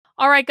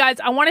All right, guys,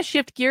 I want to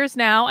shift gears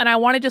now, and I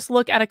want to just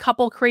look at a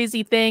couple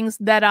crazy things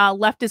that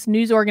leftist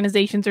news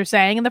organizations are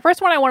saying. And the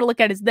first one I want to look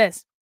at is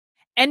this.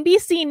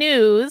 NBC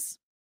News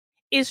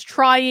is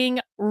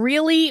trying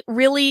really,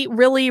 really,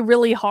 really,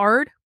 really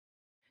hard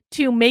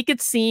to make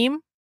it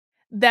seem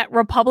that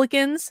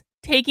Republicans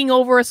taking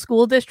over a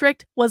school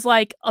district was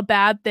like a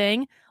bad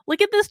thing.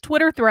 Look at this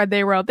Twitter thread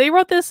they wrote. They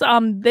wrote this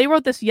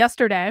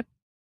yesterday,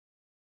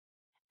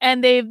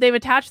 and they've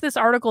attached this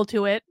article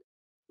to it.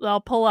 I'll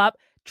pull up.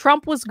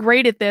 Trump was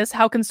great at this,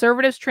 how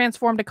conservatives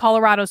transformed a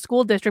Colorado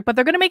school district, but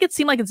they're going to make it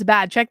seem like it's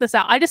bad. Check this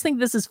out. I just think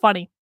this is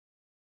funny.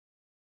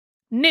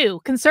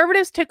 New.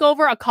 Conservatives took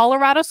over a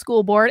Colorado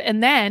school board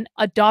and then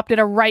adopted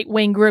a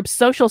right-wing group's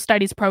social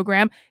studies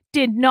program,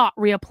 did not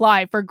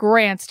reapply for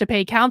grants to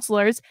pay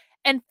counselors,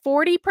 and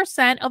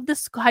 40% of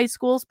the high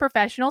school's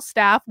professional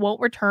staff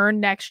won't return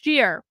next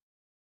year.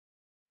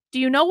 Do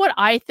you know what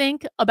I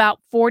think about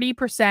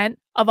 40%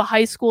 of a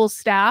high school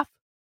staff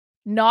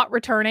not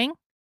returning?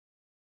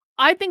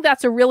 I think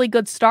that's a really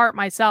good start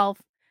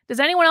myself. Does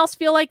anyone else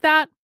feel like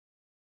that?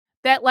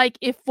 That like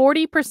if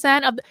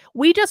 40% of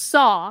we just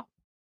saw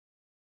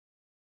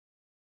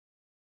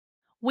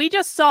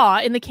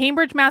in the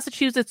Cambridge,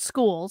 Massachusetts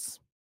schools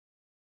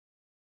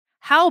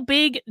how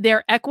big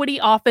their equity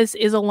office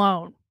is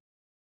alone.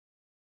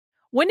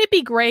 Wouldn't it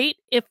be great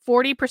if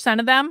 40%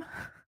 of them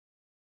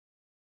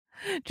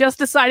just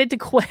decided to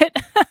quit?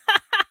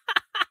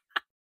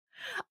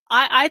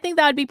 I think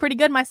that would be pretty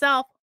good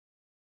myself.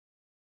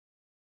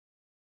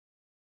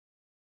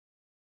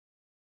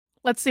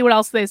 Let's see what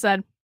else they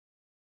said.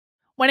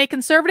 When a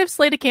conservative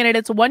slate of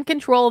candidates won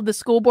control of the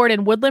school board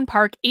in Woodland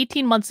Park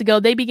 18 months ago,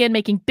 they began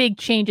making big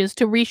changes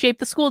to reshape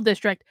the school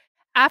district.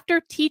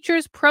 After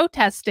teachers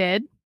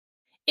protested,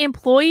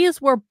 employees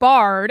were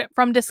barred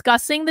from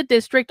discussing the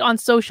district on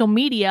social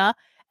media,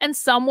 and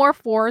some were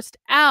forced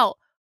out.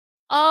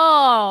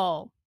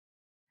 Oh,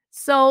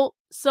 so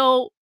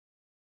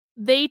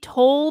they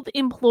told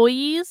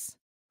employees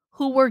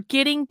who were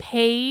getting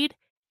paid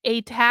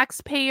a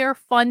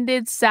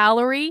taxpayer-funded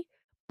salary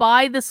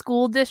by the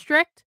school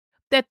district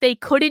that they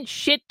couldn't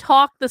shit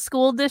talk the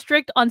school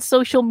district on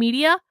social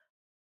media?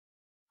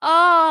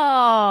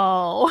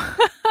 Oh.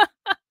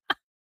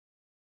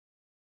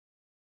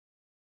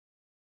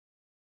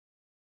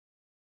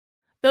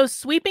 Those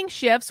sweeping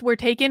shifts were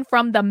taken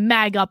from the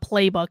MAGA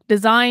playbook,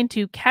 designed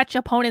to catch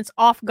opponents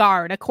off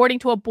guard, according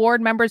to a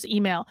board member's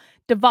email.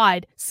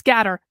 Divide,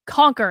 scatter,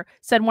 conquer,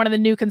 said one of the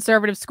new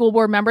conservative school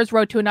board members,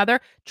 wrote to another.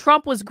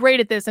 Trump was great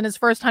at this in his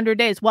first 100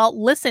 days. Well,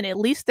 listen, at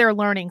least they're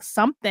learning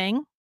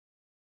something.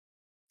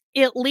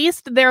 At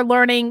least they're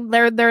learning,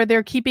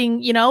 they're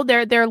keeping,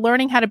 they're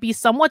learning how to be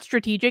somewhat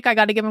strategic. I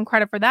got to give them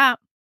credit for that.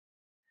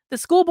 The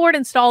school board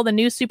installed a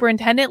new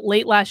superintendent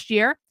late last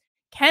year.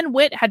 Ken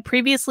Witt had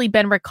previously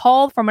been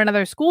recalled from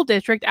another school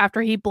district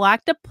after he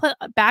backed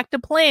a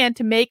plan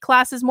to make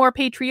classes more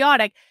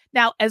patriotic.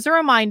 Now, as a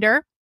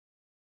reminder,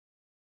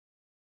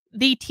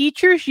 the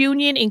teachers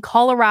union in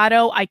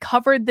Colorado, I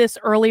covered this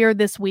earlier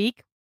this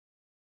week.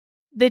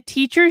 The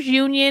teachers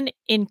union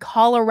in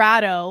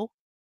Colorado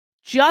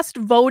just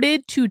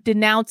voted to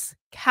denounce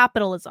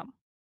capitalism.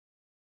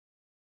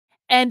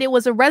 And it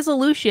was a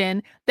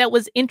resolution that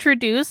was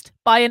introduced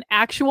by an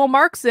actual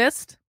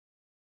Marxist.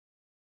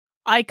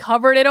 I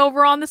covered it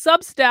over on the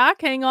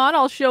Substack. Hang on,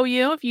 I'll show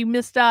you if you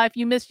missed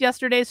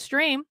yesterday's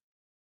stream.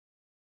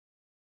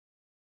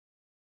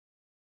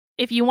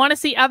 If you want to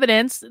see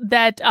evidence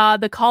that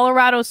the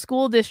Colorado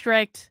School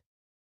District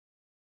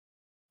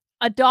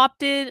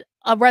adopted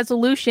a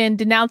resolution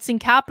denouncing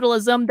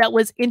capitalism that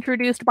was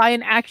introduced by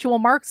an actual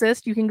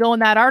Marxist, you can go in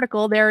that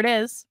article. There it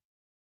is.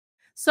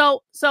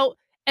 So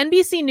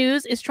NBC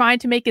News is trying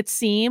to make it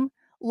seem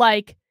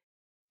like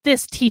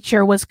this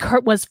teacher was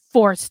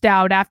forced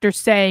out after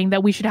saying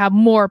that we should have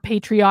more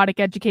patriotic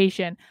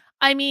education.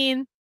 I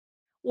mean,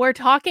 we're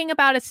talking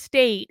about a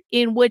state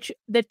in which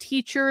the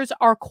teachers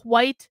are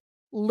quite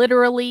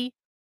literally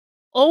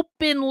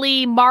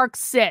openly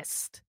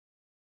Marxist.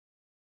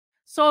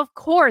 So of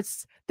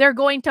course, they're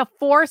going to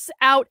force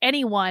out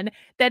anyone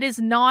that is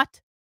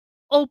not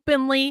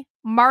openly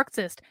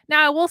Marxist.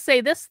 Now, I will say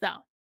this,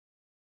 though.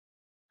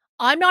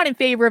 I'm not in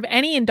favor of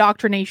any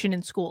indoctrination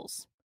in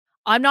schools.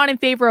 I'm not in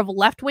favor of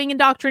left-wing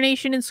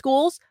indoctrination in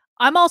schools.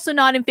 I'm also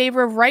not in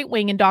favor of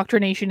right-wing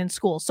indoctrination in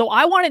schools. So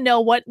I want to know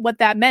what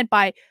that meant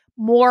by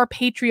more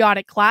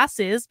patriotic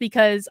classes,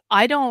 because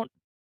I don't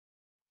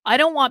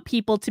want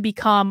people to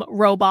become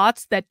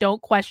robots that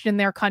don't question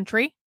their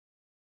country.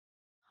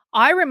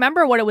 I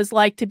remember what it was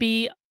like to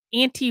be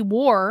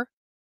anti-war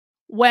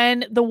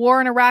when the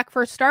war in Iraq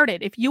first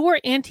started. If you were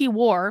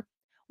anti-war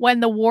when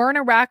the war in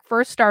Iraq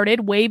first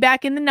started way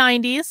back in the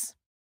 90s,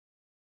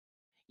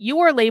 you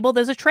were labeled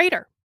as a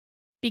traitor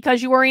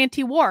because you were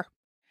anti-war.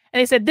 And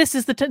they said, this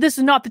is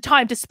not the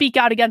time to speak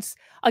out against.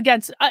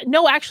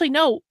 No,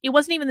 it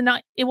wasn't even the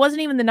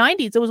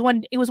 90s.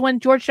 It was when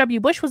George W.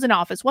 Bush was in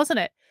office, wasn't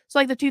it? So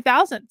like the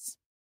 2000s.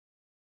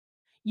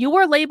 You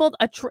were labeled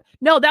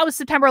no, that was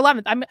September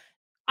 11th.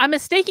 I'm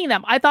mistaking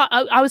them.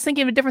 I was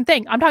thinking of a different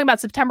thing. I'm talking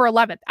about September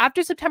 11th.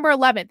 After September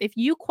 11th, if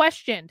you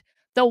questioned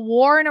the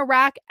war in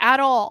Iraq at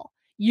all,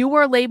 you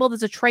were labeled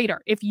as a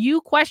traitor. If you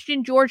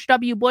questioned George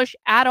W. Bush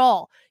at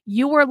all,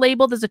 you were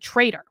labeled as a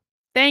traitor.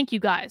 Thank you,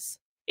 guys.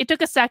 It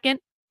took a second.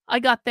 I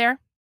got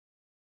there.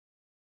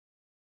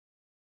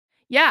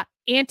 Yeah,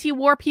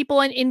 anti-war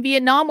people in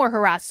Vietnam were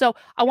harassed. So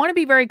I want to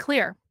be very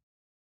clear.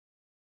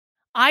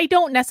 I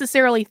don't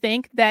necessarily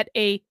think that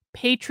a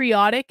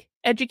patriotic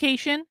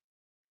education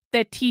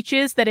that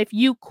teaches that if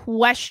you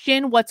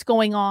question what's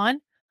going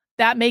on,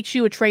 that makes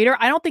you a traitor.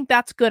 I don't think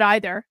that's good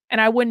either, and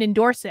I wouldn't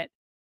endorse it.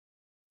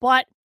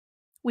 But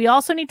we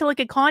also need to look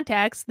at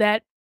context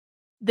that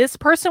this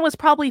person was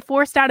probably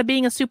forced out of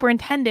being a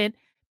superintendent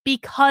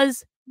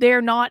because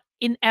they're not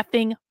an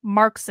effing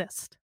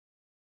Marxist.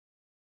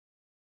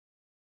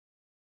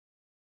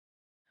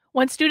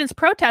 When students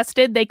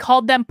protested, they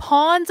called them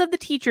pawns of the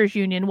teachers'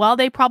 union. Well,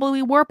 they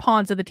probably were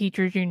pawns of the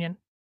teachers' union.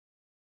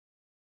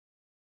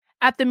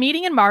 At the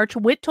meeting in March,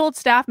 Witt told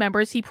staff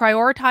members he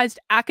prioritized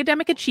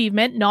academic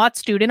achievement, not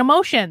student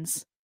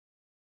emotions.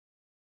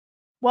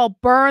 Well,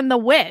 burn the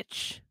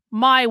witch.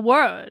 My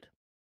word.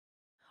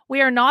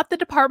 We are not the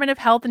Department of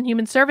Health and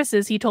Human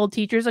Services, he told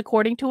teachers,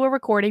 according to a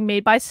recording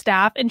made by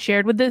staff and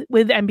shared with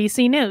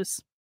NBC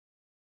News.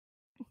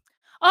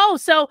 Oh,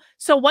 so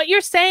what you're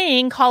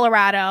saying,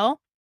 Colorado,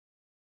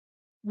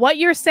 what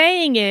you're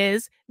saying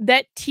is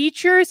that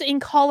teachers in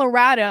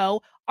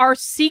Colorado are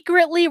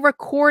secretly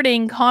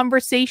recording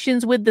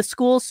conversations with the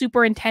school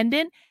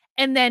superintendent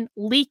and then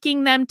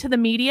leaking them to the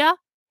media?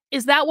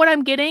 Is that what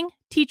I'm getting,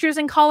 teachers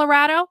in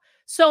Colorado?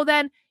 So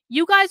then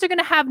you guys are going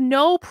to have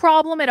no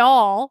problem at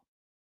all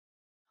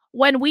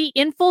when we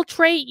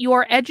infiltrate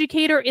your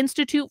Educator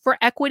Institute for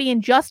Equity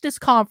and Justice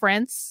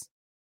conference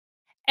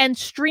and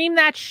stream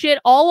that shit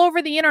all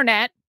over the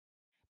internet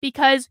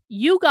because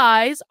you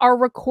guys are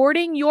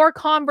recording your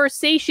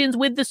conversations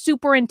with the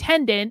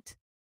superintendent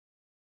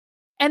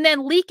and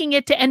then leaking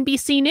it to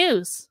NBC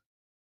News.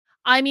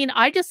 I mean,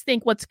 I just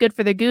think what's good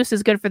for the goose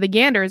is good for the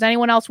gander. Is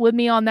anyone else with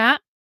me on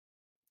that?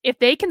 If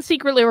they can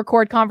secretly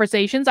record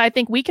conversations, I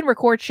think we can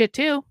record shit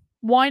too.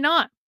 Why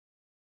not?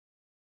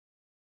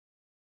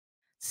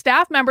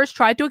 Staff members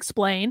tried to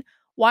explain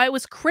why it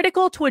was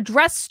critical to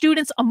address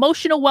students'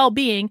 emotional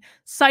well-being,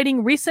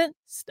 citing recent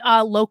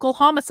local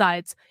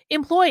homicides.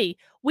 Employee,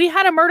 we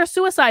had a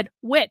murder-suicide.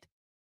 Witt,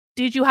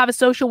 did you have a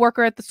social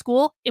worker at the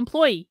school?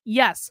 Employee,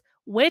 yes.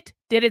 Witt,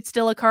 did it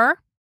still occur?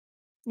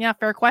 Yeah,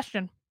 fair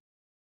question.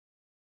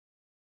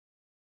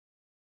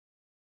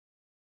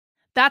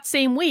 That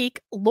same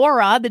week,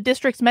 Laura, the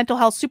district's mental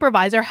health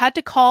supervisor, had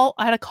a call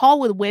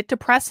with Witt to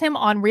press him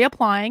on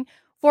reapplying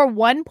for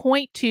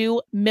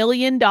 $1.2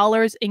 million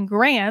in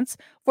grants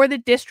for the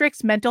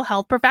district's mental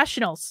health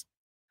professionals.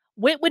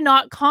 Witt would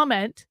not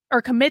comment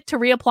or commit to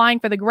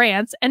reapplying for the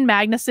grants, and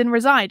Magnuson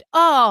resigned.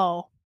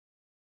 Oh.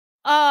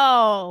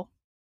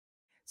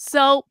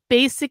 So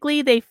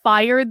basically, they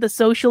fired the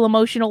social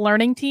emotional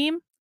learning team?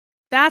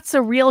 That's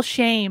a real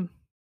shame.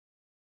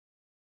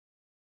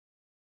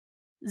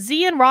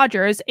 Zian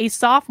Rogers, a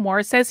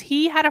sophomore, says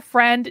he had a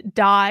friend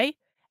die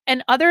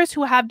and others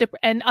who have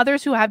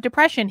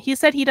depression. He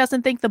said he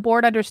doesn't think the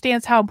board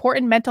understands how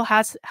important mental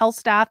health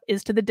staff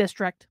is to the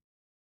district.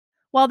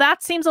 Well,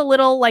 that seems a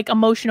little like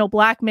emotional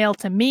blackmail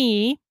to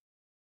me.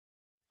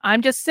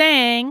 I'm just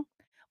saying.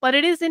 But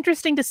it is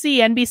interesting to see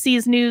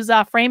NBC's news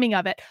framing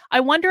of it. I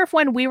wonder if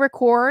when we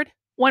record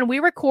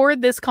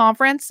this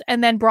conference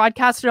and then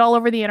broadcast it all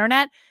over the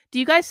internet, do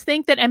you guys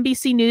think that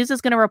NBC News is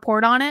going to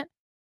report on it?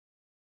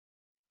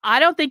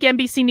 I don't think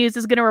NBC News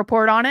is going to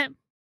report on it.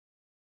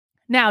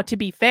 Now, to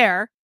be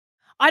fair,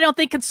 I don't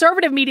think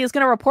conservative media is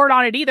going to report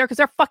on it either because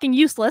they're fucking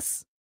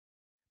useless.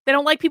 They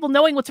don't like people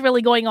knowing what's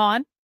really going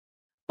on.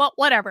 But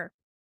whatever.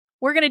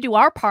 We're going to do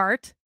our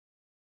part.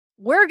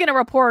 We're going to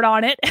report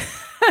on it.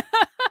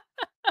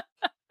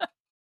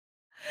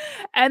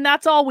 And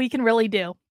that's all we can really do.